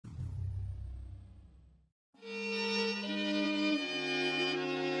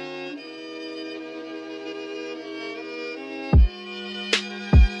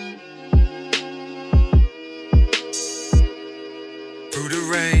the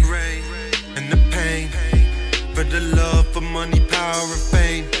rain and the pain, for the love, for money, power, and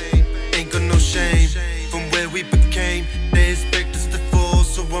fame. Ain't got no shame from where we became. They expect us to fall,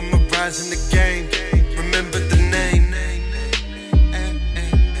 so I'ma rise in the game. Remember the name.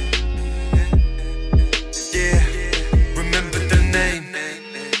 Yeah, remember the name.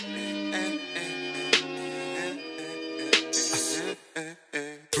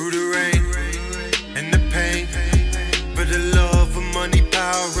 Through the rain and the pain, for the love, for money,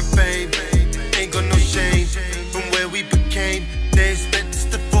 power, and fame. Ain't got no shame from where we became. They expect us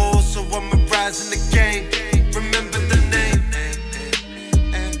to fall, so I'ma rise in the game. Remember the name.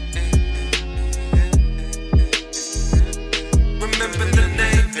 Remember the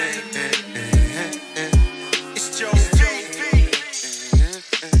name. It's Joe V.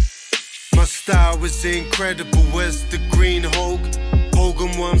 My style was incredible. Where's the green Hulk?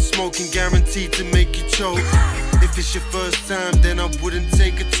 Hogan, what I'm smoking, guaranteed to make you choke. If it's your first time, then I wouldn't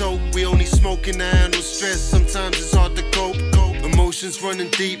take a toke. We only smoking to handle stress, sometimes it's hard to cope. Emotions running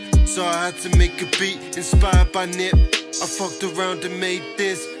deep, so I had to make a beat. Inspired by Nip, I fucked around and made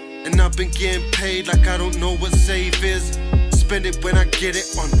this. And I've been getting paid like I don't know what save is. Spend it when I get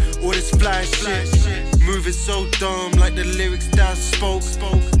it on all this fly shit. Moving so dumb like the lyrics that I spoke.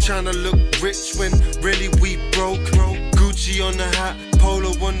 Tryna look rich when really we broke. Gucci on the hat,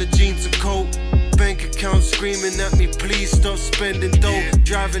 polo on the jeans and coat. Bank account screaming at me, please stop spending dough.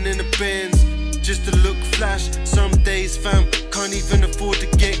 Driving in the Benz just to look flash. Some days fam, can't even afford to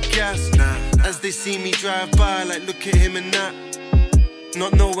get gas. As they see me drive by, like look at him and that,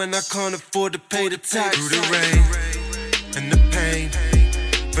 not knowing I can't afford to pay the tax. Through the rain and the pain,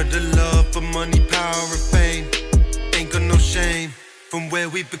 for the love, for money, power, and fame. Ain't got no shame from where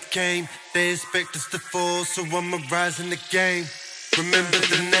we became. They expect us to fall, so I'ma rise in the game. Remember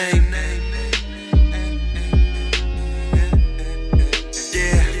the name.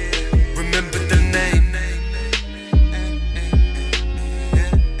 Yeah, remember the name.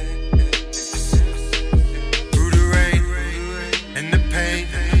 Through the rain and the pain,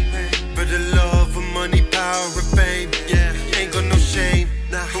 for the love, for money, power, and fame. Yeah, ain't got no shame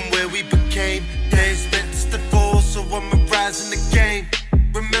from where we became. They expect us to fall, so I'ma rise in the game.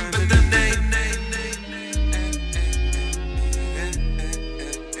 Remember the name.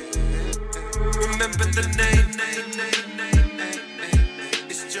 Remember the name.